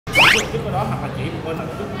trước đó hoặc là chỉ một bên là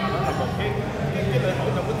trước mà nó là một cái lễ hội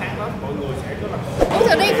trong cái tháng đó mọi người sẽ có làm. Uống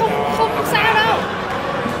thử đi, không sao đâu.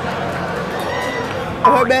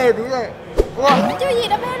 Hơi bê tí này. Đúng không? Chứ gì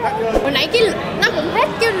đã bê rồi. Hồi nãy cái nó cũng hết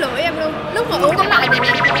cái lưỡi em luôn. Lúc mà uống cái loại này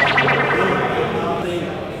nè.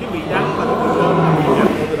 Cái vị đắng và cái vị thơm là vị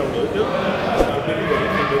dành từ đầu lưỡi trước.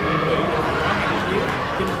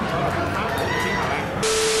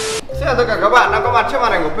 Xin chào tất cả các bạn đang có mặt trước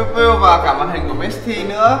màn ảnh của Pewpew và cả màn hình của Misthy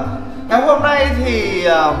nữa. Ngày hôm nay thì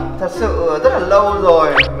thật sự rất là lâu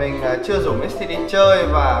rồi mình chưa rủ Misthy đi chơi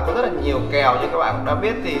và có rất là nhiều kèo như các bạn cũng đã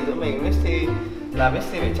biết thì giữa mình Misthy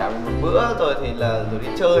phải trả một bữa rồi thì là rồi đi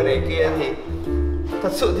chơi này kia thì thật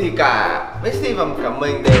sự thì cả Misthy và cả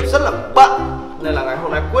mình đều rất là bận nên là ngày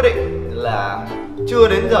hôm nay quyết định là chưa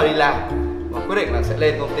đến giờ đi làm mà quyết định là sẽ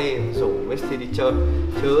lên công ty rủ Misthy đi chơi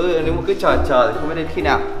chứ nếu mà cứ chờ thì không biết đến khi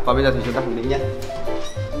nào. Và bây giờ thì chúng ta cùng đi nhé.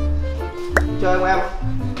 Chơi không em?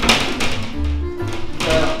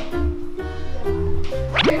 Chơi không?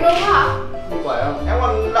 Đi luôn hả? Không phải không? Em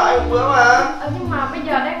còn đợi một bữa mà. Nhưng mà bây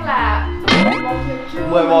giờ đang là 11 giờ trưa.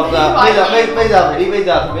 11 giờ. Bây giờ phải đi bây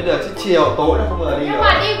giờ thì mới được chứ chiều tối là không bao giờ đi được. Nhưng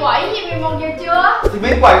mà đi quẩy gì 11 giờ trưa? Thì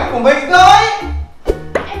mình quẩy cùng mình thôi.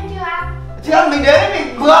 Em chưa ăn. Chứ ăn mình đến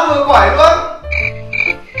mình vừa quẩy luôn.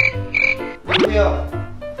 Đi bia không?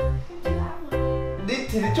 Đi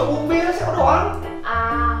thì chỗ uống bia nó sẽ có đồ ăn.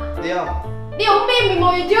 À. Đi không? Đi uống bia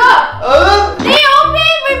 11 giờ trưa. Đi uống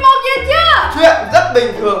bia 11 giờ trưa. Chuyện rất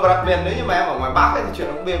bình thường và đặc biệt nếu như mà em ở ngoài Bắc thì chuyện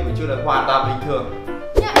uống bia buổi trưa là hoàn toàn bình thường.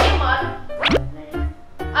 Nhưng em mệt.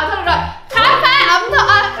 Thôi được rồi. Khám phá ẩm thực,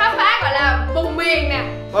 khám phá gọi là vùng miền nè.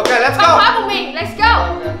 Ok, let's go. Khám phá vùng miền, let's go.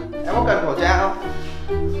 Okay. Em có cần khẩu trang không?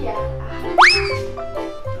 Gì vậy?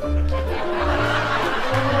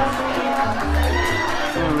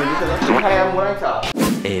 Mình đi từ hay em muốn anh chở.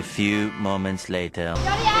 A few moments later.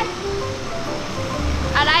 Cho đi anh.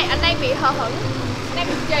 Đây, anh đang bị hờ hững, đang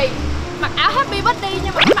bị trì. Mặc áo happy birthday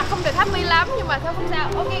nhưng mà cái mặt không được happy lắm nhưng mà thôi không sao.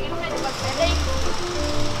 Ok, ngày hôm nay tụi mình sẽ đi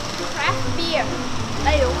craft beer.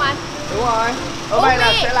 Đây đúng không anh? Đúng rồi. Hôm nay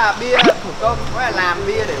là sẽ là bia thủ công, phải là làm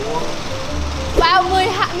bia để uống. Vào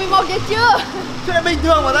 11 giờ trưa. Chuyện này bình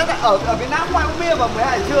thường mà ở Việt Nam không ai uống bia vào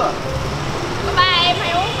 12 giờ trưa. Ba em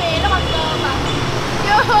hay uống bia nó bằng cơm mà.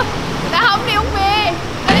 Chứ người ta không đi uống bia,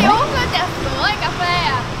 ta đi uống trà sữa hay cà phê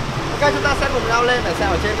à. Ok, chúng ta sẽ cùng nhau lên để xem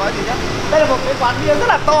ở trên có gì nhé. Đây là một cái quán bia rất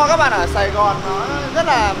là to các bạn, ở Sài Gòn nó rất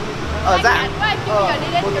là ở dạng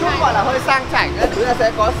một chút gọi là hơi sang chảnh ấy. Chúng ta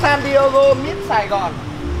sẽ có San Diego Mid Sài Gòn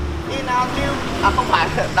In Our New không phải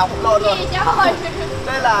đọc lộn rồi.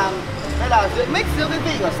 Đây là giữa mix giữa cái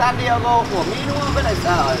vị của San Diego của Mỹ đúng không? Với lại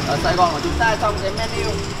ở Sài Gòn của chúng ta trong cái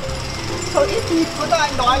menu. Thôi ít thịt của tôi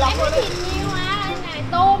anh đói lắm rồi đấy. Thịt nhiều á, đây này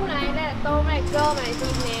tôm này, đây là tôm này, cơm này,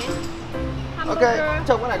 thịt nè. Ok,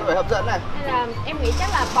 trông cái này có vẻ hấp dẫn này. Đây là em nghĩ chắc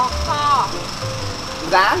là bò kho.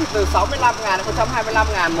 Giá thì từ 65.000 đến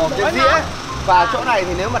 125.000 một cái dĩa. Và chỗ này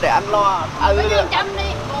thì nếu mà để ăn lo bao nhiêu trăm đi?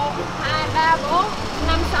 1, 2, 3, 4,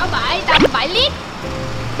 5, 6, 7, tầm 7 lít.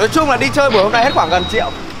 Nói chung là đi chơi buổi hôm nay hết khoảng gần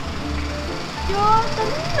triệu. Chưa tính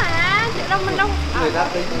mà, triệu đâu mình đâu. Người ta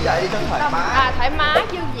tính như vậy cho thoải mái. Thoải mái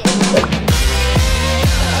chưa vậy.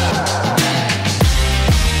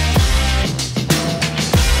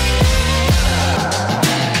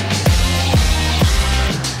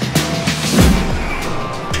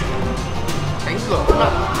 Cánh cửa rất là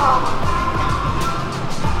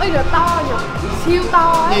ôi là to nhỉ, siêu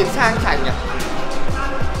to ấy. Nhìn sang chảnh nhỉ.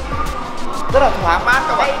 Rất là thoáng mát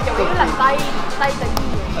các bạn. Đây chủ yếu là Tây tình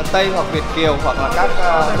Tây hoặc Việt kiều hoặc là các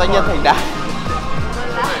doanh nhân thành đạt.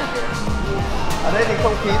 Ở đây thì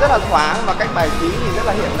không khí rất là thoáng và cách bài trí thì rất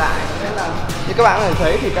là hiện đại nên là như các bạn có thể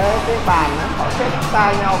thấy thì cái bàn ấy, họ xếp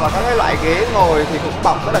sai nhau và các cái loại ghế ngồi thì cũng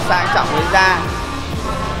bọc rất là sang trọng lên da.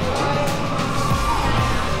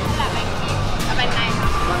 Bàn này hả?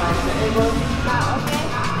 Bàn này sẽ êm hơn.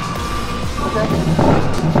 Ok.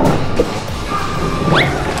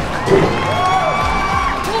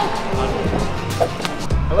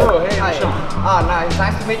 Hello, hey, I'm Sean.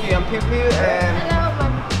 Nice to meet you. I'm Pewpew and Hello,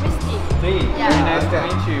 I'm Misthy. Lee, Yeah. very nice to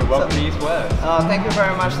meet you. Welcome to East West. thank you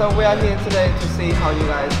very much. So we are here today to see how you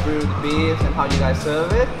guys brew the beers and how you guys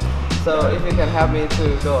serve it. So if you can help me to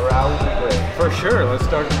go around, would be great. For sure, let's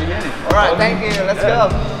start at the beginning. Alright, thank you. Let's go.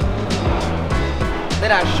 Đây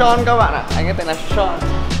là Sean các bạn ạ. Anh ấy tên là Sean.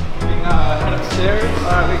 Head upstairs.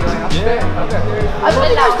 Alright, we're going upstairs. Yeah, Okay. upstairs. I thought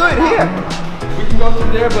you guys do it here. We can go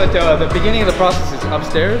through there, but the beginning of the process is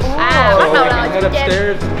upstairs. À, So bắt đầu we là can head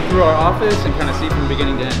upstairs through our office and kind of see from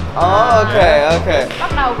beginning to end. Oh, okay.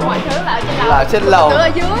 bắt đầu mọi thứ là ở trên lầu. Là trên lầu. Ở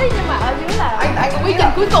dưới nhưng mà ở dưới là Anh quy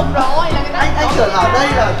trình cuối cùng rồi là người ta. Anh tưởng ở đây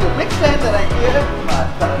là kiểu mix lên từ này kia đấy mà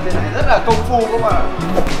thật ở trên này rất là công phu các bạn.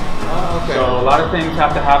 Okay. So a lot of things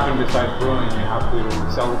have to happen besides brewing. You have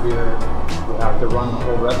to sell the beer, you have to run the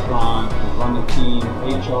whole restaurant, run the team,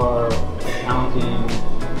 HR, accounting,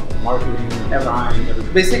 marketing, design,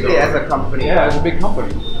 everything. Basically, as a company. Yeah, as a big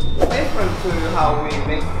company. Different to how we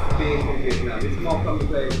make beer in Vietnam. It's more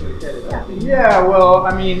complicated. Yeah, well,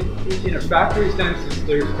 I mean, in a factory sense,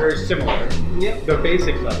 they're very similar. Yep. The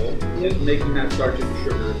basic level is making that starch into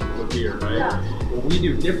sugar for beer, right? Yeah. What we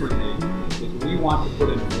do differently is we want to put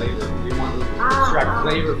in flavor. We want to extract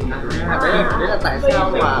flavor from the grain. Đấy là tại sao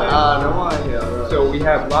mà đúng rồi, hiểu rồi. So we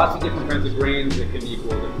have lots of different kinds of grains that can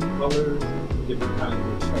equal different colors, different kinds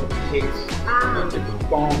of taste, different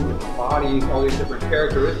foam, different bodies, all these different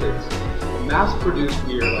characteristics. Mass-produced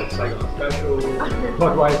beer like Saigon Special,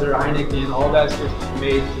 Budweiser, Heineken, all that's just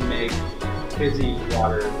made to make fizzy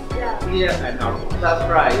water. Yeah, And alcohol. that's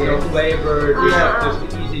right. No Yeah. flavor, just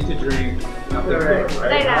easy to drink, nothing good, right?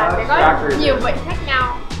 Đây là sẽ có Factory nhiều beer. vị khác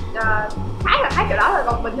nhau. Khác kiểu đó, là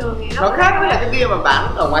còn bình thường thì Nó khác với lại cái bia mà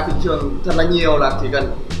bán ở ngoài thị trường thật là nhiều, là chỉ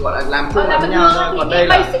cần gọi là làm chung với nhau thôi. Còn đây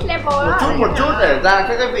là basic level đó. một chút để ra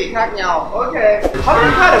các cái vị khác nhau. Okay. How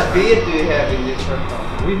many kind of beer do you have in this restaurant?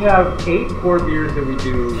 We have 8 core beers that we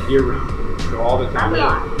do year round. So all the time.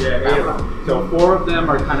 Yeah, 8 of them. So 4 of them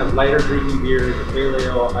are kind of lighter drinking beers, a pale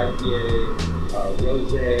ale, IPA,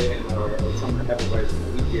 rosé, and some Hefeweizen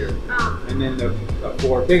wheat beer. And then the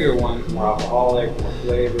 4 bigger ones, more alcoholic, more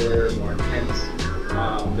flavor, more intense.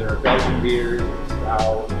 There are Belgian beers,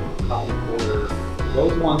 stout, cotton porter.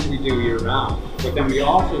 Those ones we do year round. But then we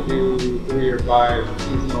also do 3 or 5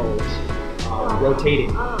 seasonals,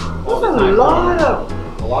 rotating. All the There's a time.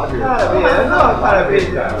 lot of beer. Quite a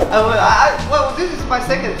bit. Well, this is my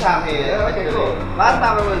second time here. Okay, cool. Last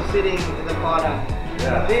time I was sitting in the corner.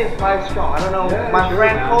 Yeah. This is quite strong. I don't know. Yeah, my sure,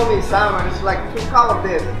 friend man. told me some, and it's like 2 cups of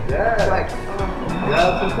this. Yeah. It's like,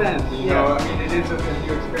 Yeah, it's intense. You know, I mean, it is a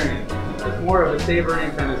new experience. It's more of a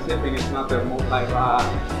savoring kind of sipping. It's not the multi-bar.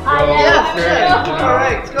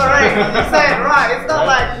 Correct. You say it right. It's not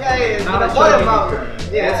like, hey, it's Not a a bottom chugging up.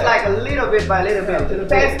 experience. Yeah, it's like a little bit by little bit to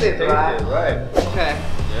taste it, right? Right. Okay.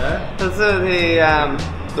 Yeah. Thật sự thì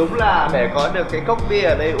đúng là để có được cái cốc bia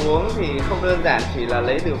ở đây uống thì không đơn giản chỉ là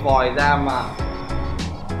lấy từ vòi ra, mà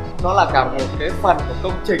nó là cả một cái phần của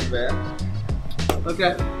công trình vậy.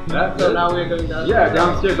 Okay. That's So now we're going down. Yeah,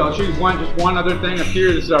 downstairs. I'll show you just one other thing up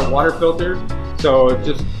here. This is our water filter. So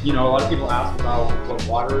just, you know, a lot of people ask about what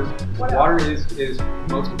water is. Water is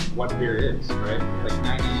most of what beer is, right? Like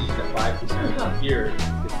 95% of beer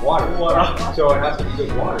is water. So it has to be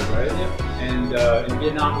good water, right? And in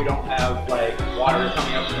Vietnam, we don't have like water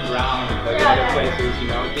coming up from the ground like in other places, you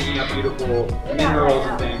know, digging up beautiful minerals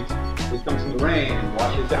and things. It comes from the rain and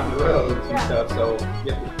washes down the roads and stuff. So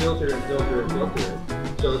you have to filter and filter and filter it.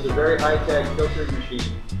 So it's a very high-tech filtering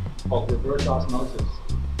machine called reverse osmosis.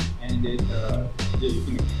 And it, yeah, you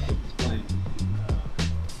can explain.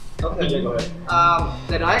 Okay. Yeah, go ahead.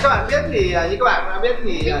 Để nói các bạn biết thì như các bạn đã biết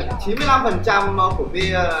thì 95% của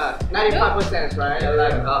bia, 95% right,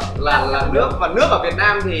 là nước, và nước ở Việt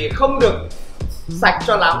Nam thì không được sạch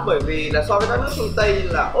cho lắm, bởi vì là so với các nước phương Tây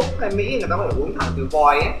là Úc hay Mỹ người ta có thể uống thẳng từ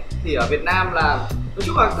vòi ấy, thì ở Việt Nam là nói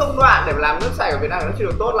chung là công đoạn để làm nước sạch ở Việt Nam thì nó chưa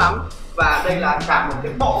được tốt lắm, và đây là cả một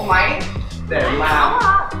cái bộ máy để mà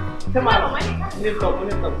thế mà liên tục.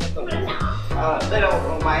 Đây là một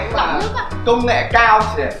bộ máy mà công nghệ cao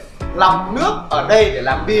chỉ để lọc nước ở đây để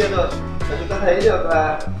làm bia thôi. Và chúng ta thấy được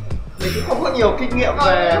là mình cũng không có nhiều kinh nghiệm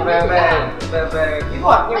về kỹ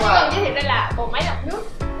thuật, nhưng mà giới thiệu đây là bộ máy lọc nước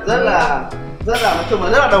rất là nói chung là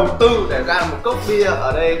rất là đầu tư để ra một cốc bia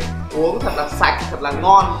ở đây uống thật là sạch, thật là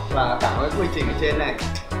ngon, và cả cái quy trình ở trên này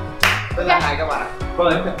rất là hay các bạn ạ. Well,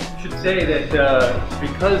 I should say that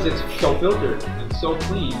because it's so filtered and so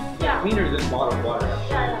clean, cleaner than bottled water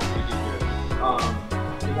actually.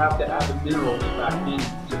 You have to add the minerals back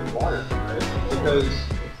into the water, right? Because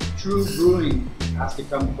true brewing has to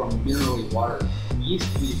come from minerally water.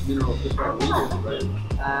 Yeast needs minerals just like we do, right?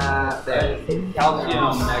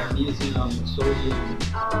 Calcium, magnesium, sodium,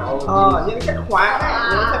 all of những chất khoáng ấy,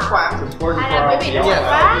 những chất khoáng. bởi vì nó sạch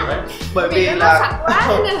quá, Bởi vì nó là sạch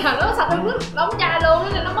quá nên là nó sạch hơn nước đóng chai luôn,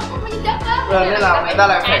 nên là nó mất mấy chất đó. Rồi nên là người ta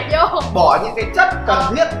lại phải bỏ những cái chất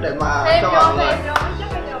cần thiết để mà thêm cho vô, mọi người.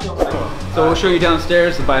 So we'll show you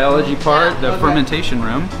downstairs the biology part, the fermentation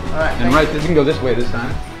room. Alright, And right, you can go this way this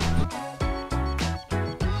time.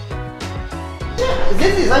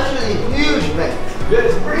 This is actually huge, man.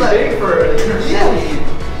 It's pretty big for a city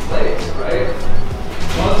place, right?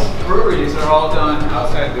 Most breweries are all done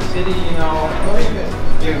outside the city, you know,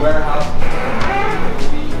 big warehouse.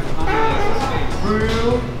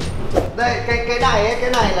 Brew. Đây, cái này ấy, cái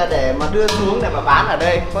này là để mà đưa xuống để mà bán ở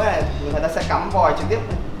đây. Có thể người ta sẽ cắm vòi trực tiếp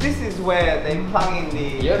this is where they plug in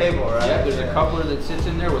the table, right? Yeah, there's a coupler that sits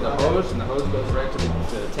in there with a hose, and the hose goes right to the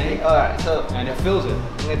tank, Alright, so and it fills it.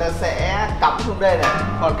 người ta sẽ cắm xuống đây này.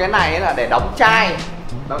 Còn cái này là để đóng chai.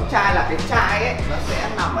 Đóng chai là cái chai ấy, nó sẽ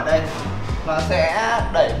nằm ở đây. Nó sẽ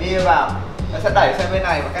đẩy bia vào. Nó sẽ đẩy sang bên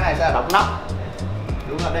này và cái này sẽ là đóng nắp.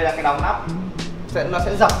 Đúng rồi, đây là cái đóng nắp. Nó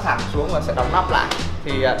sẽ dập thẳng xuống và sẽ đóng nắp lại.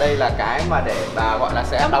 Thì đây là cái mà để bà gọi là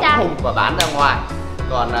sẽ đóng thùng và bán ra ngoài.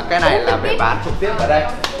 Còn cái này là để bán trực tiếp ở đây.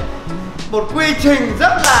 Một quy trình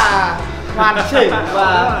rất là hoàn chỉnh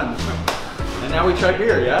và And now we try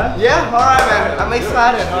beer, yeah? yeah, alright man, I'm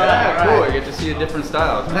excited. Yeah, cool. You get to see a different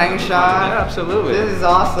style. Thanks, Sean. Yeah, absolutely. This is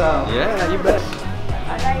awesome. Yeah, you bet.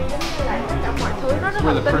 Ở đây giống như là tất cả mọi thứ nó rất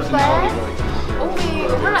Where là the tinh tế. personality really comes through. Uống bia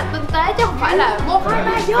rất là tinh tế chứ không phải là 1, 2,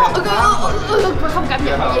 3 vô và không cảm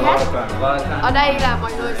nhận gì hết. Ở đây là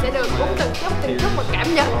mọi người sẽ được uống từng chút và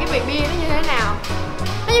cảm nhận cái vị bia nó như thế nào.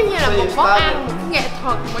 Nó giống như là một món ăn, một nghệ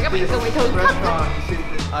thuật mà các bạn cần phải thưởng thức.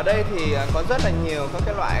 Ở đây thì có rất là nhiều các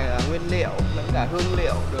cái loại nguyên liệu lẫn cả hương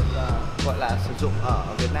liệu được gọi là sử dụng ở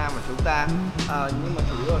Việt Nam của chúng ta, nhưng mà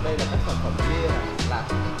chủ yếu ở đây là các sản phẩm bia là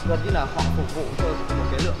gần như là họ phục vụ cho một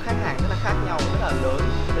cái lượng khách hàng rất là khác nhau, rất là lớn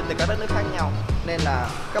đến từ các đất nước khác nhau, nên là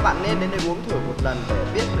các bạn nên đến đây uống thử một lần để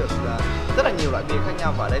biết được rất là nhiều loại bia khác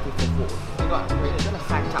nhau, và ở đây thì phục vụ các bạn thấy là rất là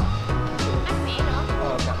sang trọng. Mát mẻ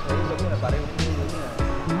nữa. Cảm thấy giống như là vào đây uống bia giống như là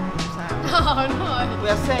Đúng rồi. We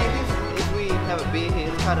are saying this, if we have a beer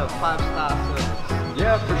here, it's kind of 5-star service.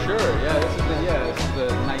 Yeah, for sure. Yeah, this is a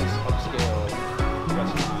nice upscale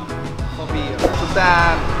restaurant For beer. Chúng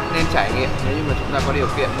ta nên trải nghiệm nếu như mà chúng ta có điều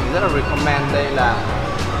kiện. Mình rất là recommend đây là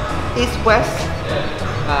East West.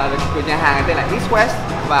 Của nhà hàng tên là East West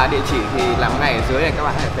và địa chỉ thì làm ngay ở dưới này, các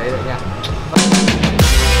bạn có thể thấy được nha.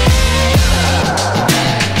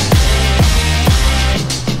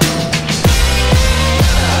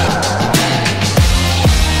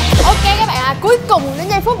 Ok các bạn ạ, cuối cùng đến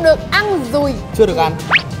giây phút được ăn rồi. Chưa được ăn.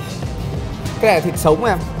 Cái này là thịt sống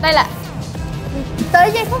em. Đây là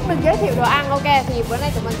tới giây phút được giới thiệu đồ ăn. Ok, thì bữa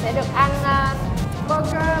nay tụi mình sẽ được ăn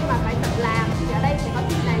burger mà phải tự làm. Thì ở đây sẽ có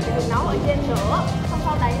thịt này sẽ được nấu ở trên lửa. Xong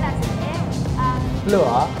sau đấy là sẽ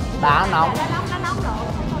Lửa, đá nóng. Đá nóng rồi.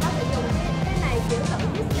 Xong sau đó sẽ dùng cái này kiểu tự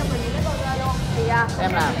mix cho mình cái burger luôn. Thì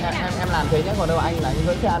Em làm thế nhé, còn đâu anh là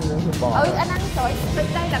những cái ăn những thịt bò. anh ăn sỏi. Đây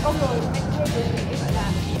là con người anh gọi là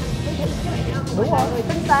đúng rồi, người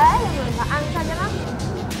tinh tế nhưng mà ăn sao cho nó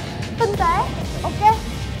tinh tế. Ok.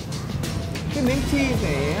 Cái miếng cheese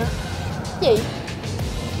này á. Gì?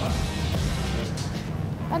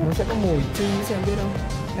 Nó sẽ có mùi cheese, em biết không?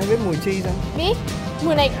 Em biết mùi cheese không? Biết.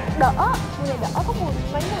 Mùi này đỡ có mùi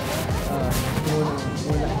mấy người.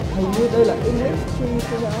 Mùi này hình như đây là English cheese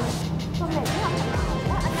hay sao? Con này rất là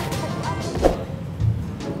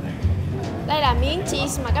đây là miếng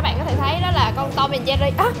cheese mà các bạn có thể thấy đó là con Tom and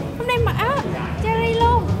Jerry. Hôm nay mặc áo Jerry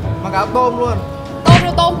luôn. Mặc áo tôm luôn.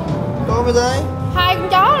 Tôm. Tôm ở đây. 2 con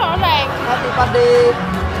chó rõ ràng. Happy Party.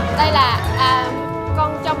 Đây là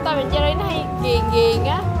con trong Tom and Jerry nó hay ghiền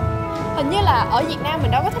á. Hình như là ở Việt Nam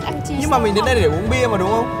mình đâu có thích ăn cheese. Nhưng mà mình đến đây để uống bia mà đúng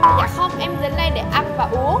không? Dạ không, em đến đây để ăn và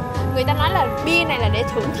uống. Người ta nói là bia này là để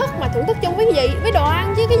thưởng thức, mà thưởng thức chung với cái gì? Với đồ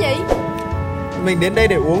ăn chứ cái gì? Mình đến đây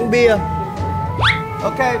để uống bia.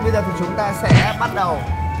 Ok, bây giờ thì chúng ta sẽ bắt đầu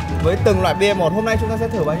với từng loại bia một. Hôm nay chúng ta sẽ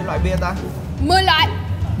thử bao nhiêu loại bia ta? 10 loại.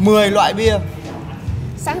 10 loại bia.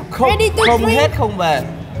 Sẵn Không, ready to không drink. hết không về.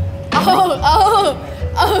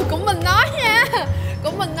 Cũng mình nói nha.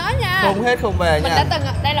 Không hết không về Mình nha. đã từng,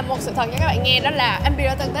 đây là một sự thật cho các bạn nghe, đó là anh Bill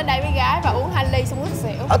đã từng tới đây với gái và uống 2 ly xong ngất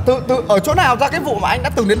xỉu. Ở chỗ nào ra cái vụ mà anh đã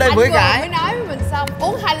từng đến đây với gái? Anh vừa mới nói với mình xong,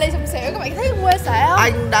 uống 2 ly xong xỉu, các bạn thấy quê xệ không?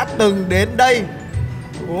 Anh đã từng đến đây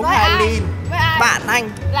uống 2 ly. Với ai? Bạn anh.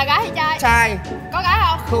 Là gái hay trai? Trai. Có gái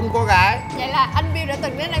không? Không có gái. Vậy là anh Bill đã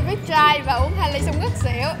từng đến đây với trai và uống 2 ly xong ngất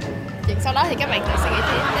xỉu. Chuyện sau đó thì các bạn tự suy nghĩ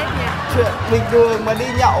tiếp nha. Chuyện bình thường mà đi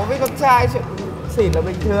nhậu với con trai, chuyện xỉn là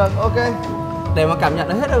bình thường. Ok. Để mà cảm nhận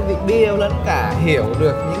được hết được vị bia lẫn cả hiểu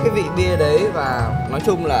được những cái vị bia đấy, và nói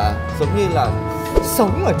chung là giống như là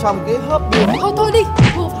sống ở trong cái hớp bia. Thôi đi,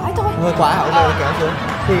 vừa phải thôi. Hơi quá hả? Ok, kéo xuống.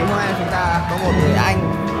 Thì hôm nay chúng ta có một người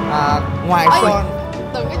anh ngoài Sean.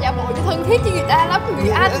 Đừng có giả bộ như thân thiết với người ta lắm, người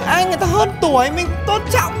anh. Người ta hơn tuổi, mình tôn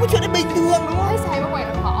trọng cái chuyện đấy bình thường đúng không? Thấy sai bên ngoài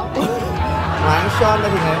đồng họ. Ngoài anh Sean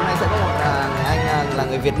thì ngày hôm nay sẽ có một người anh là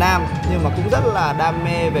người Việt Nam nhưng mà cũng rất là đam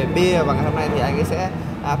mê về bia, và ngày hôm nay thì anh ấy sẽ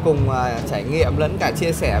cùng trải nghiệm lẫn cả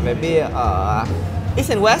chia sẻ về bia ở East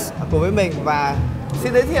and West cùng với mình. Và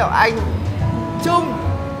xin giới thiệu anh Trung.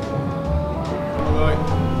 Mọi người,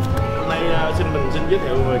 hôm nay mình xin giới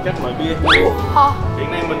thiệu về các loại bia.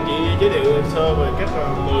 Hiện nay mình chỉ giới thiệu sơ về các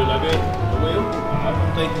 10 loại bia chủ yếu ở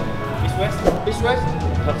công ty East West. East West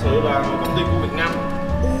thật sự là một công ty của Việt Nam.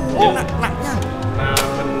 nặng nha.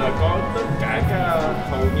 Mình có tất cả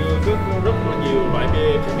hầu như rất là nhiều loại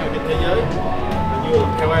bia khác nhau trên thế giới, như là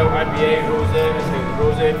Pale Ale, IPA,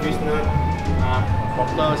 Rosé, Pilsner,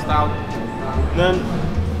 Porter, Stout. Nên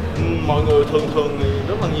mọi người thường thì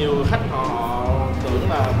rất là nhiều khách họ tưởng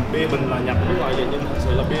là bia mình là nhập nước ngoài về, nhưng thật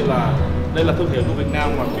sự là đây là thương hiệu của Việt Nam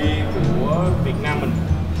và bia của Việt Nam mình.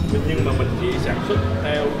 Nhưng mà mình chỉ sản xuất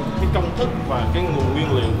theo cái công thức và cái nguồn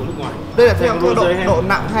nguyên liệu của nước ngoài. Đây là theo độ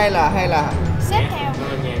nặng hay là xếp theo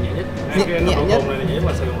nhẹ nhất. Nhẹ nhất. Này nhẹ nhất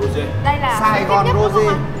là Sài Gòn Rosé. Đây là Sài Gòn Rosé.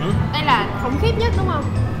 Đây là khủng khiếp nhất đúng không?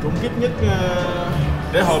 Khủng khiếp nhất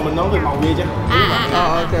để hồi mình nói về màu bia chứ.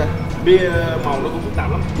 Ok. Bia màu nó cũng phức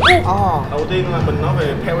tạp lắm. Đầu tiên là mình nói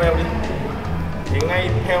về Pale Ale đi. Hiện nay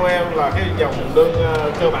Pale Ale là cái dòng đơn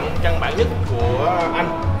cơ bản căn bản nhất của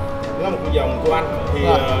Anh. Nó là một cái dòng của Anh. Thì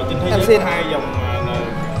trên thế giới có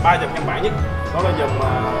ba dòng căn bản nhất. Đó là dòng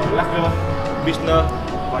Lager, Pilsner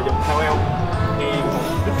và dòng Pale Ale. Thì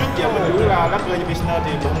trước giờ mình chủ yếu là Lager và Pilsner,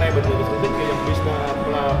 thì hôm nay mình sẽ thưởng thức cái dòng Pilsner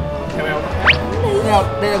Pale Ale.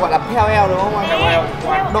 Đây là gọi là Pale Ale đúng không anh? Pale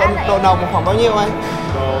Ale. Độ nồng khoảng bao nhiêu anh?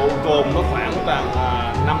 Độ cồn nó khoảng tầm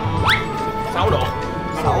 6 độ.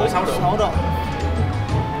 6 độ.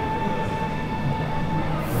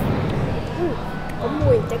 Có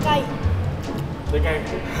mùi trái cây. Đúng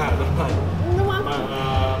rồi. Đúng không?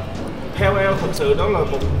 Pale Ale thực sự đó là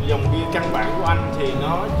một dòng bia căn bản của Anh, thì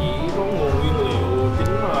nó chỉ có nguồn nguyên liệu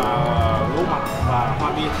chính là lúa mạch và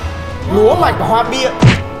hoa bia. Lúa mạch và hoa bia.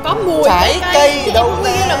 Có mùi trái cây đâu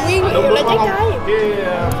ra. Là nguyên liệu là trái cây.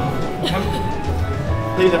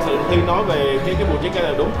 Thì thật sự thì nói về cái mùi trái cây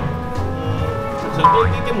là đúng. Thật sự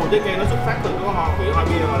cái mùi trái cây nó xuất phát từ cái vị hoa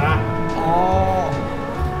bia mà ra.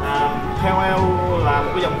 Pale Ale là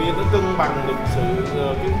một cái dòng bia nó cân bằng được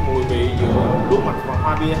cái mùi vị giữa lúa mạch và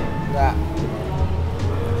hoa bia. Dạ.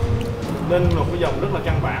 Nên một cái dòng rất là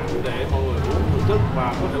căn bản để mọi người uống thưởng thức và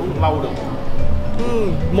có thể uống lâu được.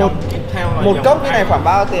 Một cốc như này khoảng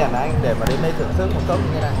bao tiền anh để mà đến đây thưởng thức một cốc như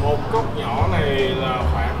thế này? Một cốc nhỏ này là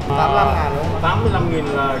khoảng 85.000 đúng không?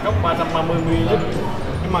 85.000 là cốc 330ml.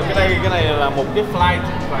 Nhưng mà cái này là một cái flight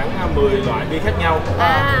khoảng 10 loại bia khác nhau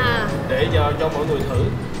để cho mọi người thử.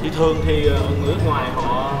 Thì thường thì người nước ngoài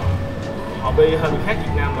họ bia hơi khác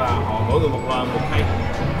Việt Nam là họ mỗi người một khay.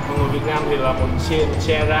 Còn người Việt Nam thì là mình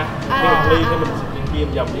share ra với một ly để mình chia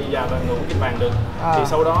vòng đi vào và ngồi cái bàn được. Thì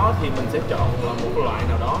sau đó thì mình sẽ chọn là một cái loại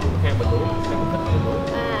nào đó theo mình uống, theo mình thích mình uống.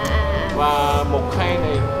 Và một khay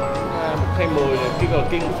này, một khay 10 này, cái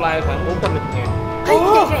King Fly khoảng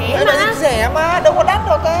 450.000. Rẻ mà, đâu có đắt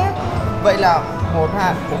đâu thế. Vậy là một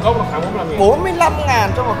cốc là khoảng 45.000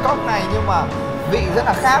 cho một cốc này, nhưng mà vị rất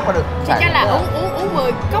là khác và được chắc là uống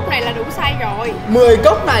 10 cốc này là đủ say rồi. 10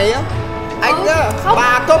 cốc này á? Anh á,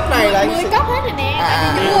 3 cốc này là anh 10 cốc hết rồi nè. Tại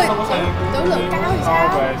vì những người tiểu lượng cao thì sao?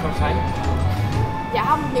 Dạ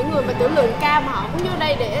không, những người mà tiểu lượng cao mà họ cũng vô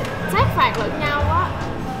đây để sát phạt lẫn nhau á.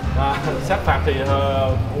 Sát phạt thì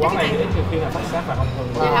quán này ít khi nào phát sát phạt không thường.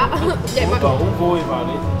 Vậy hả? Vậy mà uống vui và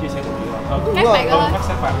để chia sẻ một điều hơn. Các bạn ơi, phát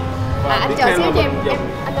sát phạt. anh chờ xíu cho em,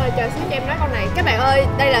 anh ơi chờ xíu cho em nói câu này. Các bạn ơi,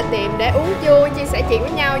 đây là tiệm để uống vui, chia sẻ chuyện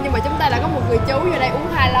với nhau, nhưng mà chúng ta đã có một người chú vô đây uống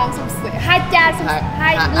 2 lon xong xỉu, 2 chai xong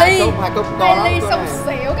 2 ly xong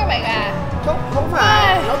xỉu các bạn à. Không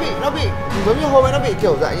phải, nó bị giống như hôm ấy nó bị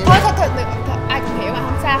kiểu dạng như thôi ai cũng hiểu mà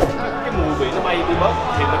không sao. Cái mùi vị nó bay đi bớt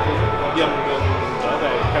thì nó cũng dần trở về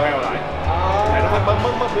Pale Ale lại. Tại nó phải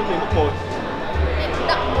mất mùi.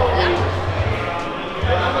 Đậm mùi lắm.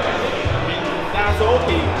 Đa số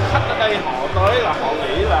thì khách ở đây họ tới là họ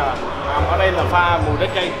nghĩ là ở đây là pha mùi trái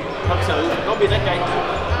cây. Thật sự có bia trái cây,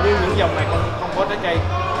 nhưng những dòng này không có trái cây.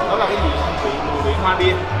 Đó là cái gì? Mùi vị hoa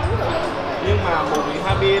bia. Nhưng mà mùi vị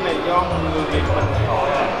hoa bia này do người Việt mình họ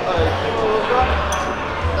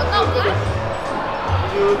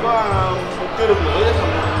chưa được lưỡi để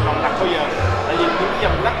lòng đặc bao giờ. Tại vì những cái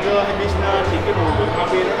dòng Lager hay Pilsner thì cái mùi vị hoa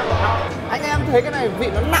bia nó rất là thấp. Anh em thấy cái này vị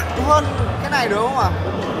nó nặng hơn cái này đúng không ạ?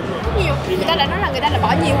 Nhiều. Người ta đã nói là người ta đã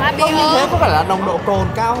bỏ nhiều hoa bia hơn. Như thế có phải là nồng độ cồn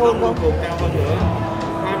cao hơn không? Nồng độ cồn cao hơn nữa.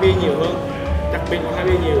 Hoa bia nhiều hơn. Đặc biệt là hoa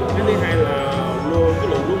bia nhiều. Cái thứ hai là cái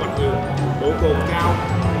lượng lúa mạch nhiều. Độ cồn cao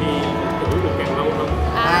thì giữ được càng lâu hơn.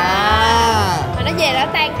 Mà nó về nó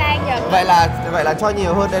tan dần. Vậy là cho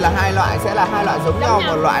nhiều hơn. Đây là hai loại sẽ là hai loại giống nhau.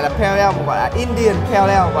 Một loại là Pale Ale, một gọi là Indian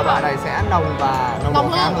Pale Ale, và loại này sẽ nồng và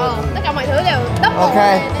nồng cao hơn. Tất cả mọi thứ đều double.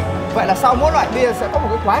 Ok. Vậy là sau mỗi loại bia sẽ có một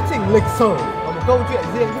cái quá trình lịch sử và một câu chuyện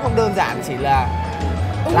riêng, chứ không đơn giản chỉ là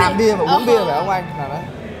làm bia và uống bia phải không anh? Là đấy.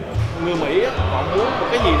 Người Mỹ họ muốn một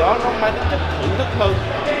cái gì đó nó mang tính chất thưởng thức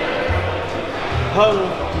hơn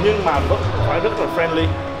nhưng mà phải rất là friendly,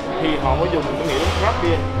 thì họ mới dùng cái nghĩa craft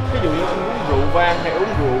beer. ví dụ như uống rượu vang hay uống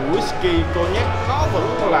rượu whisky, cognac, nó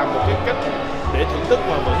vẫn là một cái cách để thưởng thức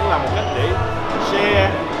mà vẫn là một cách để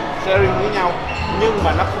sharing với nhau, nhưng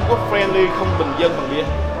mà nó không có friendly, không bình dân bằng bia.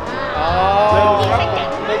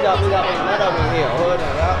 Bây giờ mình bắt đầu mình hiểu hơn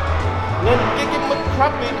rồi đó. Nên cái mức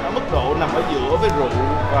craft beer ở mức độ nằm ở giữa với rượu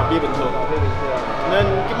và bia bình thường. Nên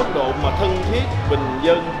cái mức độ mà thân thiết, bình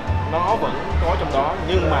dân nó vẫn có trong đó,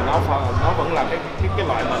 nhưng mà nó vẫn là cái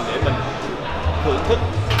loại mình để mình thưởng thức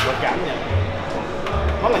và cảm nhận.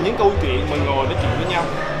 Nó là những câu chuyện mình ngồi nói chuyện với nhau.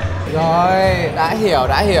 Rồi, đã hiểu.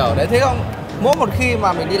 Đấy, thế không? Mỗi một khi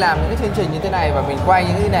mà mình đi làm những cái chương trình như thế này và mình quay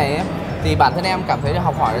những cái này ấy, thì bản thân em cảm thấy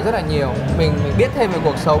học hỏi rất là nhiều. Mình biết thêm về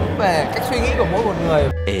cuộc sống, về cách suy nghĩ của mỗi một người.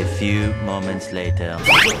 A few moments later.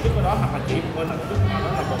 Trước đó hoặc là chỉ bên là trước mà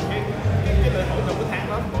nó là một cái lễ hội trong cái tháng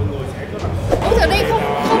đó, mọi người sẽ có là uống thử đi,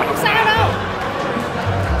 không sao đâu.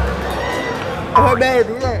 Hơi bê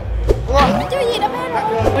tí này. Chứ gì đâu bê đâu.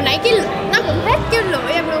 Hồi nãy nó cũng hết cái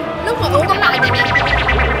lưỡi em luôn. Lúc mà uống cái lại này nè.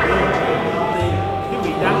 Cái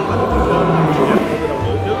vị đắng và cái vị thơm là vị đắng từ đầu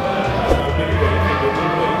lưỡi trước.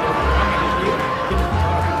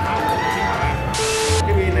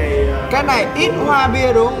 Cái này ít hoa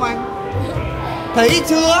bia đúng không anh? Thấy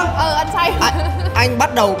chưa? Anh say. Anh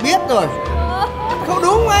bắt đầu biết rồi. Không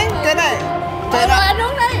đúng anh, cái này anh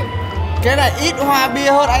đúng đi. Cái này ít hoa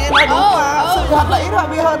bia hơn, anh ấy nói đúng mà. Sự thật là ít hoa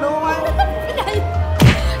bia hơn đúng không anh? Cái này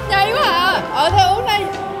nhây quá à. Thôi uống đi.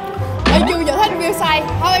 Em chưa giờ thấy bia say.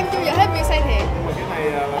 Thôi em chưa giờ thấy bia say thiệt. Nhưng mà cái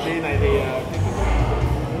này là bia này thì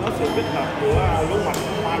nó sự kết hợp của lúa mạch,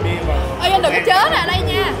 hoa bia và anh đừng có chớ ở đây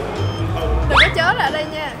nha. Đừng có chớ ở đây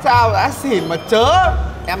nha. Sao đã xỉn mà chớ?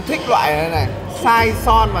 Em thích loại này này, sai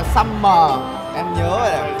son và summer. Em nhớ rồi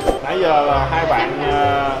này. Nãy giờ là hai bạn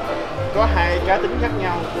có hai cá tính khác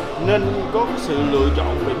nhau nên có sự lựa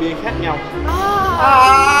chọn về bia khác nhau.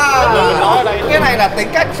 Mình nói ở đây cái này là tính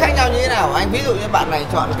cách khác nhau như thế nào? Anh ví dụ như bạn này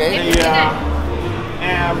chọn cái thì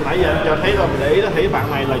nãy giờ cho thấy là mình để ý là thấy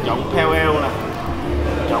bạn này là chọn Pewpew nè,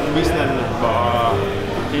 chọn business nè,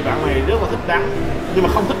 thì bạn này rất là thích đắng nhưng mà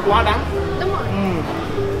không thích quá đắng. Đúng rồi.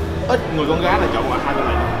 Ít người con gái là chọn loại hai loại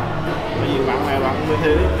này. Bởi vì bạn này bạn như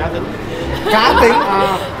thế cá tính.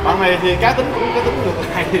 Bạn này thì cá tính cũng cá tính ngược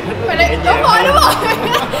lại thì thích nhẹ nhàng. Đúng rồi.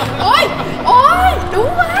 Ôi, đúng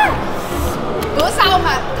quá. Bữa sau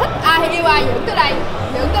mà thích ai hay yêu ai dẫn tới đây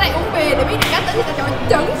uống bia để biết được cá tính thì ta chọn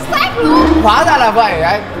chuẩn xác luôn. Hóa ra là vậy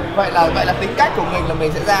anh. Vậy là tính cách của mình là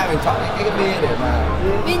mình sẽ ra mình chọn những cái bia để mà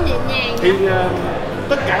bia nhẹ nhàng. Thì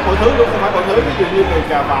tất cả mọi thứ luôn, không phải mọi thứ, ví dụ như từ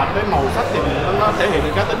cà vạt tới màu sắc thì nó thể hiện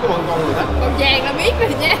được cá tính của con người hết. Màu vàng là biết rồi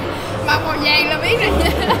nha. Mà màu vàng là biết rồi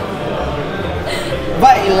nha.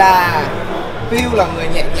 Vậy là Pewpew là người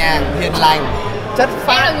nhẹ nhàng, hiền lành, chất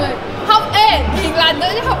phác. Em là người không hiền lành nữa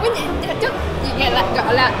chứ không có gì chất gì là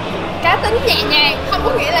gọi là cá tính nhẹ nhàng, không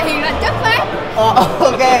có nghĩa là hiền lành chất phác.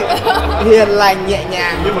 Ok. Hiền lành nhẹ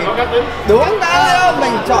nhàng Nhưng mà có cá tính. đúng đó.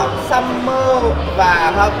 Mình chọn summer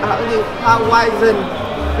và Hawaiian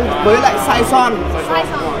với lại sai son.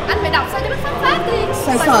 Anh phải đọc sao cho nó phát đi.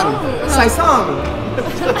 Sai son.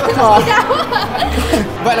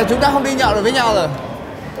 Vậy là chúng ta không đi nhậu được với nhau rồi.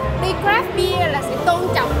 Đi craft beer là sẽ tôn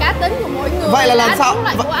trọng cá tính của mỗi người. Vậy là lần sau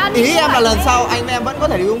ý em là lần đi. sau anh em vẫn có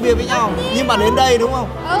thể đi uống bia với nhau, nhưng mà đến đây đúng không?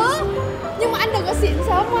 Nhưng mà anh đừng có xịn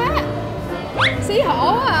sớm quá. Xí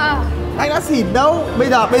hổ à. Anh đã xỉn đâu. Bây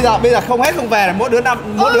giờ không hết không về là mỗi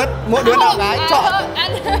đứa nào gái chọn.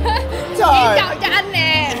 Anh Trời. em chọn cho anh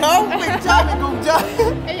nè. Không, mình chơi, mình cùng chơi.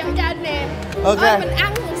 Em chọn cho anh nè. Ok. Mình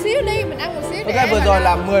ăn một xíu đi, Ok, vừa rồi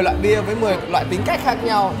là 10 loại bia với 10 loại tính cách khác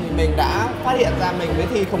nhau thì mình đã phát hiện ra mình với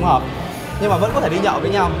Thi không hợp, nhưng mà vẫn có thể đi nhậu với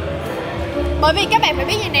nhau. Bởi vì các bạn phải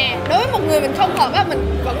biết như nè, đối với một người mình không hợp á,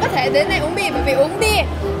 mình vẫn có thể đến đây uống bia, bởi vì uống bia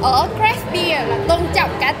ở craft beer là tôn trọng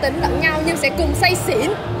cá tính lẫn nhau nhưng sẽ cùng say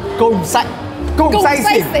xỉn. Cùng say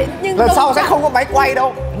xỉn. Nhưng lần sau sẽ không có máy quay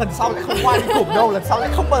đâu, lần sau sẽ không quay đi cùng đâu, lần sau sẽ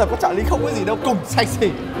không bao giờ có trợ lý, không có gì đâu, cùng say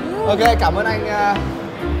xỉn. Ok, cảm ơn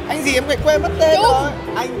anh gì em lại quên mất tên Trung. rồi.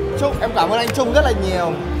 Anh Trung, em cảm ơn anh Trung rất là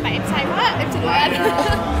nhiều. Mà em say quá, em xin lỗi anh.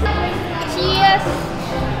 Cheers.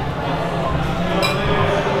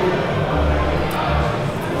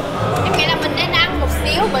 Em nghĩ là mình nên ăn một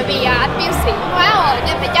xíu bởi vì anh Pewpew xỉn quá rồi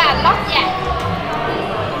nên phải cho anh lót dạ.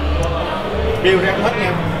 Pewpew đang hết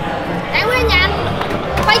nha. Ăn quá nhanh.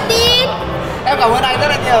 Fighting. Em cảm ơn anh rất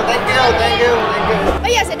là nhiều, thank you.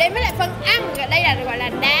 Bây giờ sẽ đến với lại phần ăn, đây là gọi là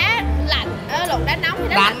đá lạnh, lộn đá nóng hay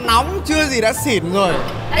đá Đá lạnh. nóng chưa gì đã xỉn rồi.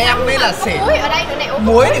 Đá em nóng mới là xỉn. muối ở đây nữa nè.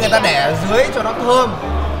 Muối thì người ta để ở dưới cho nó thơm.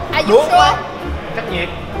 Đúng không? Cách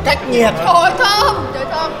nhiệt. Trời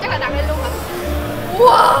thơm, chắc là đặt lên luôn hả?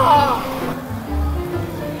 Wow.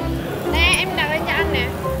 Nè em đặt lên cho anh nè.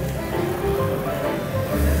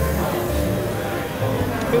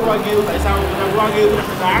 cái wagyu tại sao wagyu là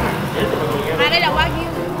thịt đá nè, để cho mọi người nghe. Đây là wagyu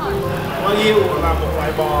đúng rồi. Wagyu là một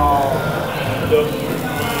loại bò được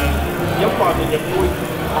giống bò từ Nhật nuôi.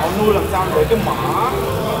 Họ nuôi làm sao để cái mỡ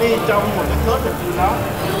nó đi trong một cái thớt thịt đó.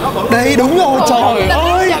 Nó vẫn Đây đúng rồi, trời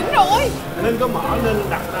ơi. Dẫn rồi. Nên có mỡ nên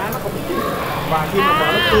đặt đá nó không bị chín. Và khi mà mỡ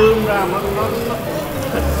nó tươm ra nó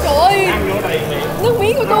trời ơi, ăn vô đầy miệng. nước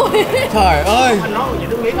miếng của tôi. Trời ơi. Anh nói gì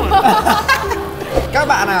nước miếng mà. Các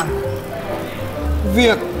bạn à,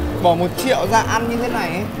 việc bỏ 1 triệu ra ăn như thế này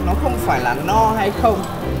ấy, nó không phải là no hay không,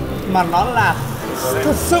 mà nó là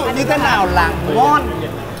thật sự như thế nào là ngon.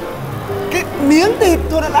 Cái miếng thịt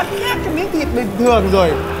thôi đã khác cái miếng thịt bình thường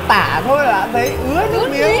rồi. Tả thôi là thấy ứa nước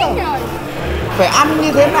miếng rồi. Phải ăn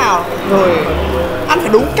như thế nào rồi ăn phải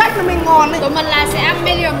đúng cách nó mới ngon đấy. Tụi mình là sẽ ăn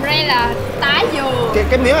medium rare là tái dừa.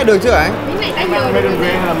 Cái miếng này được chưa anh? Miếng này tái Em ăn dừa. medium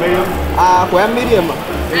rare hay là medium? À, của em medium à?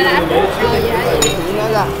 À là anh Để xíu đi. Để thử nữa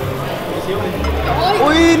ra. Xíu đi. trời ơi.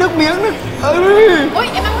 Ui, nước miếng nước. Ui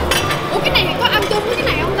em ăn. Ủa cái này có ăn chung với cái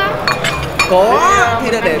này không ta? Có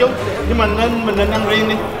thì là để chung. Nhưng mà mình nên ăn riêng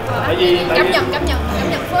đi. Tại vì Cảm nhận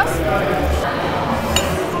first.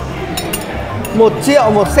 1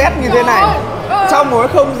 triệu một set như thế này trong một cái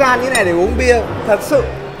không gian như này để uống bia. Thật sự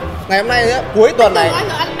ngày hôm nay ấy, cuối tuần này Anh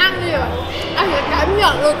ăn đi rồi. Anh phải cảm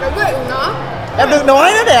nhận được cái vị của nó. em đừng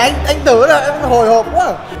nói nữa để anh tử là em hồi hộp quá.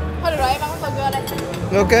 Thôi được rồi em ăn cái burger đây.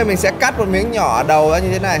 Ok, mình sẽ cắt một miếng nhỏ ở đầu ra như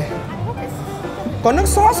thế này. Có nước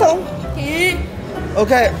sốt không? Thì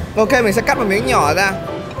Ok, mình sẽ cắt một miếng nhỏ ra.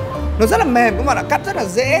 Nó rất là mềm, các bạn ạ, cắt rất là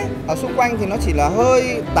dễ. Ở xung quanh thì nó chỉ là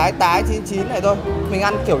hơi tái chín này thôi. Mình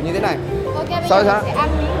ăn kiểu như thế này. ok bây giờ mình sẽ ăn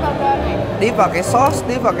miếng burger này. Đi vào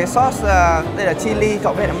cái sauce, đây là chili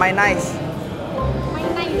cộng với là mayonnaise.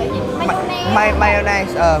 Mayonnaise là gì?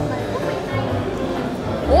 Mayonnaise.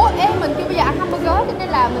 Ủa em mình kêu bây giờ ăn hamburger cho nên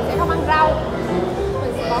là mình sẽ không ăn rau.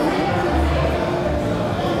 Mình sẽ bỏ miếng.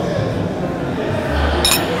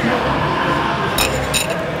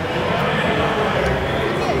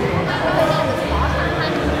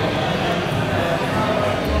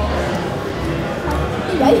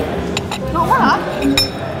 Gì vậy? Ngon quá hả?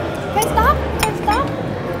 Can't stop.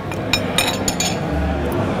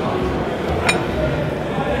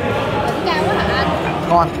 Đỉnh cao quá hả anh?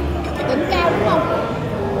 Ngon. Đỉnh cao đúng không?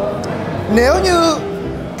 Nếu như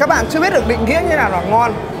các bạn chưa biết được định nghĩa như nào là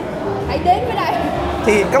ngon Hãy đến với đây.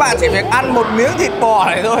 thì các bạn chỉ việc ăn một miếng thịt bò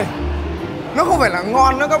này thôi. Nó không phải là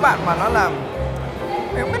ngon nữa các bạn, mà nó là,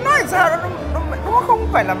 mình không biết nói làm sao, nó không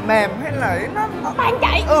phải là mềm hay là nó Tan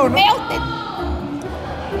chảy. béo thịt.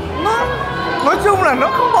 Nó nói chung là nó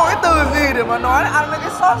không có cái từ gì để mà nói là ăn với cái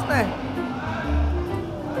sauce này.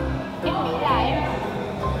 Em nghĩ là em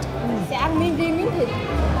sẽ ăn miếng riêng miếng thịt.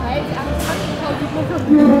 Và em sẽ ăn bánh thôi chứ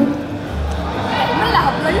không. Vậy mới là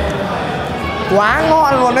hợp lý. Quá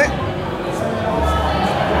ngon luôn đấy.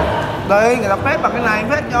 Đây, người ta phết bằng cái này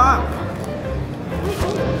phết cho.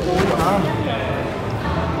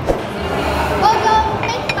 Burger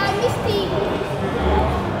made by Misthy.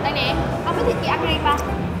 Đây nè, ông có thịt gì ăn riêng ba?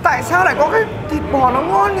 Tại sao lại có cái thịt bò nó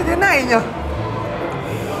ngon như thế này nhỉ?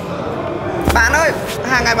 Bạn ơi,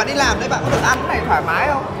 hàng ngày bạn đi làm đấy, bạn có được ăn cái này thoải mái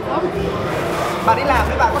không? Không. Bạn đi làm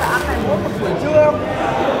đấy, bạn có được ăn này mỗi một buổi trưa không?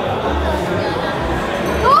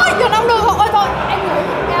 Ôi, giờ không được rồi. Ôi thôi, em ngủ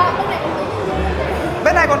ra bên này cũng nghỉ.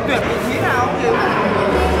 Bên này còn tuyển vị trí nào không chị?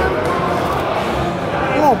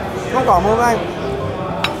 Không có mơ anh.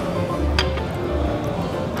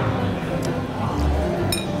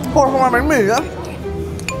 Thôi không ăn bánh mì nữa.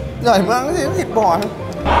 Giày mà ăn cái gì thịt bò thôi.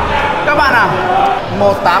 Các bạn à,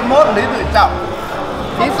 181 Lý Tự Trọng.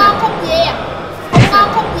 Không ngon không về. Không ngon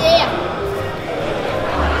không về.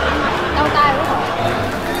 Đau tay quá rồi.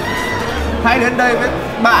 Hãy đến đây với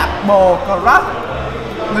bạn, bồ, crush,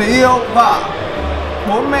 người yêu, vợ,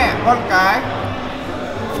 bố mẹ, con cái.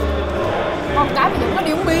 Con cái mà dẫn nó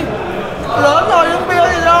đi uống bia. Lớn rồi uống bia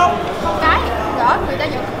gì đâu. Con cái gỡ người ta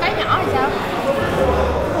dẫn con cái nhỏ thì sao?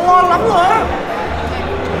 Ngon lắm rồi á.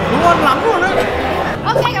 Ngon lắm luôn đấy.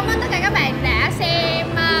 Ok, cảm ơn tất cả các bạn đã xem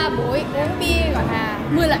buổi uống bia gọi là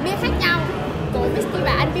 10 loại bia khác nhau của Misthy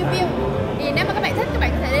và anh Pewpew. Thì nếu mà các bạn thích, các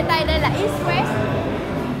bạn có thể đến đây. Đây là East West.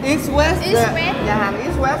 East West. Nhà hàng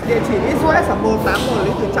East West, địa chỉ East West ở 181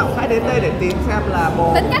 Lý Tự Trọng. Hãy đến đây để tìm xem là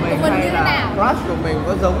bồ tính cách của mình hay như thế là nào, crush của mình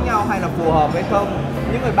có giống nhau hay là phù hợp hay không,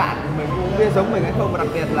 những người bạn của mình uống bia giống mình hay không, và đặc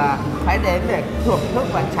biệt là hãy đến để thưởng thức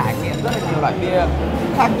và trải nghiệm rất là nhiều loại bia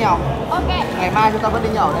khác nhau. Ok. Ngày mai chúng ta vẫn đi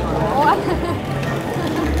nhậu đây mà. Ủa anh.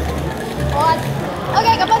 Ủa anh. Ok,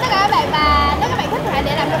 cảm ơn tất cả các bạn, và nếu các bạn thích thì hãy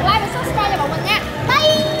để làm like và subscribe cho bọn mình nha. Bye.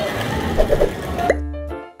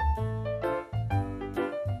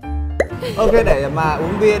 Ok, để mà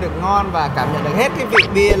uống bia được ngon và cảm nhận được hết cái vị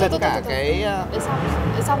bia lẫn cả cái để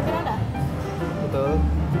xong cái đó đã.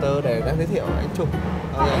 Tớ để đang giới thiệu anh chụp.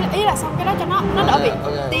 Ý là xong cái đó cho nó đỡ bị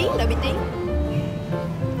tiếng, đỡ bị tiếng.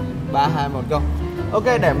 3, 2, 1 go. Ok,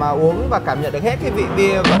 để mà uống và cảm nhận được hết cái vị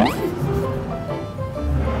bia và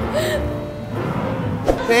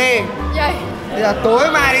thì Vậy bây giờ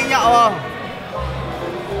tối mai đi nhậu không?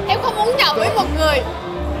 em không muốn nhậu với một người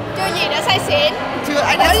chưa gì đã say xỉn. Chưa,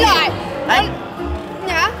 anh đã xỉn. Anh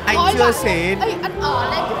chưa xỉn. Ê, anh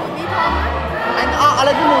lên cái mùi bia thơm á. Anh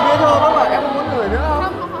lên cái mùi bia thơm đó mà em không muốn ngửi nữa không?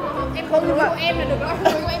 Không, em không của em là được rồi,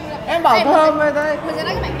 của em là em bảo thơm thôi thôi. Mình sẽ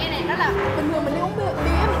nói các bạn nghe này, đó là bình thường mình đi uống bia mình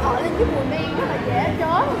lên cái mùi men rất là dễ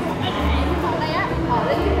chớ. Nhưng mà ở đây á,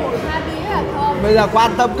 lên cái mùi hoa bia rất là thơm. Bây giờ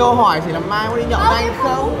quan tâm câu hỏi thì là mai có đi nhậu với anh không?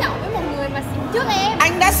 Em không muốn nhậu với một người mà xỉn trước em.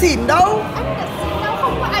 Anh đã xỉn đâu? Anh đã xỉn đâu,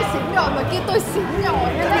 không có ai xỉn rồi mà kia tôi xỉn rồi.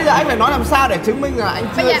 Thế bây giờ anh phải nói làm sao để chứng minh là anh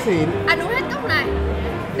chưa xỉn? Anh uống hết cốc này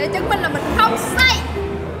để chứng minh là mình không say.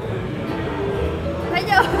 Thấy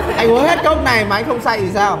chưa? Anh uống hết cốc này mà anh không say thì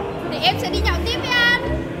sao? Thì em sẽ đi nhậu tiếp với anh.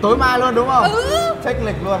 Tối mai luôn đúng không? Ừ. Check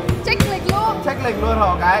lịch luôn. Check lịch luôn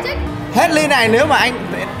hả cái? Hết ly này nếu mà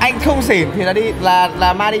anh không xỉn thì là đi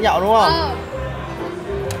là mai đi nhậu đúng không?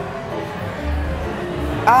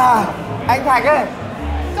 Anh Thạch ấy.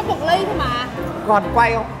 Có một ly thôi mà. Còn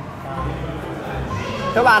quay không?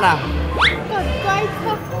 Các bạn à? Còn quay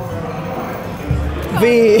không?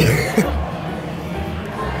 Vì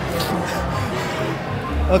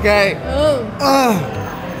ok.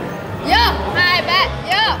 Vô, 2, 3,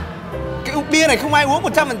 vô. Cái bia này không ai uống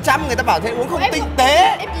 100%, người ta bảo thế uống không tinh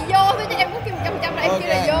tế. Em chỉ vô thôi chứ em có kêu 100% là em kêu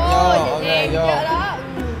là vô. Nhẹ nhàng vô đó.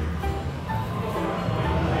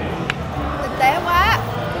 Tinh tế quá.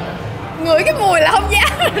 Ngửi cái mùi là không dám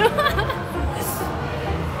rồi.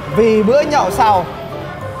 Vì bữa nhậu sau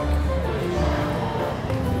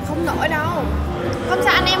không nổi đâu. Không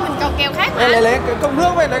sao, anh em mình còn kèo khác mà. Lấy cái cốc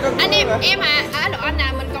nước về lấy anh em đồ anh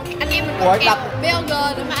à, mình còn anh em mình còn kèo BG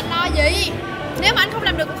nữa mà anh lo gì. Nếu mà anh không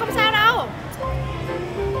làm được cũng không sao đâu.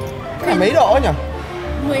 Cái mấy độ nhỉ?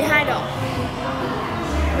 12 độ.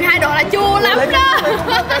 12 độ là chua lắm đó.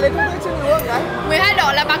 Lấy cốc nước chứ nữa cái. 12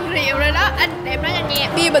 độ là bằng rượu rồi đó. Anh em nói cho nghe,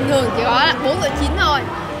 bia bình thường chỉ có 4,9 thôi.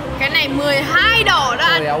 Cái này 12 độ đó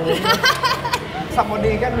anh. Xong một đi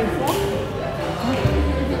cái mình phút.